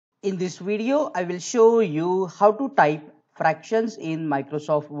In this video, I will show you how to type fractions in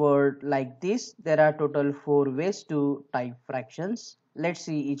Microsoft Word like this. There are total 4 ways to type fractions. Let's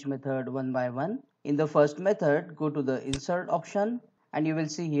see each method one by one. In the first method, go to the insert option and you will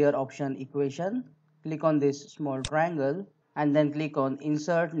see here option equation. Click on this small triangle and then click on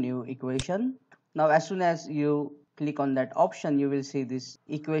insert new equation. Now as soon as you click on that option, you will see this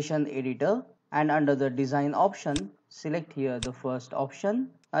equation editor, and under the design option select here the first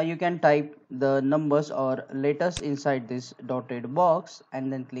option. You can type the numbers or letters inside this dotted box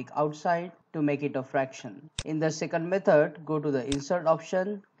and then click outside to make it a fraction. In the second method, go to the insert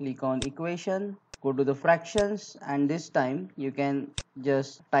option, click on equation, go to the fractions, and this time you can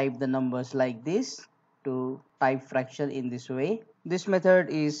just type the numbers like this to type fraction in this way. This method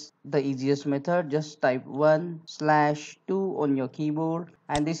is the easiest method. Just type 1/2 on your keyboard,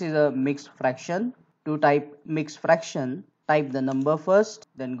 and this is a mixed fraction. To type mixed fraction, type the number first,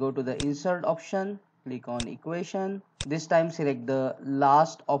 then go to the insert option, click on equation. This time select the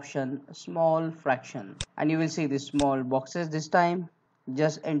last option, small fraction, and you will see the small boxes. This time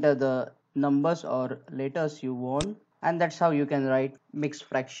just enter the numbers or letters you want, and that's how you can write mixed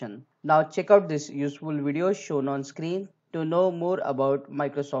fraction. Now check out this useful video shown on screen to know more about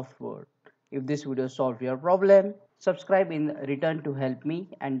Microsoft Word. If this video solved your problem, subscribe in return to help me,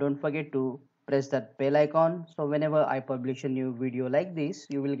 and don't forget to press that bell icon so whenever I publish a new video like this,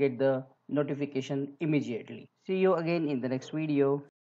 you will get the notification immediately. See you again in the next video.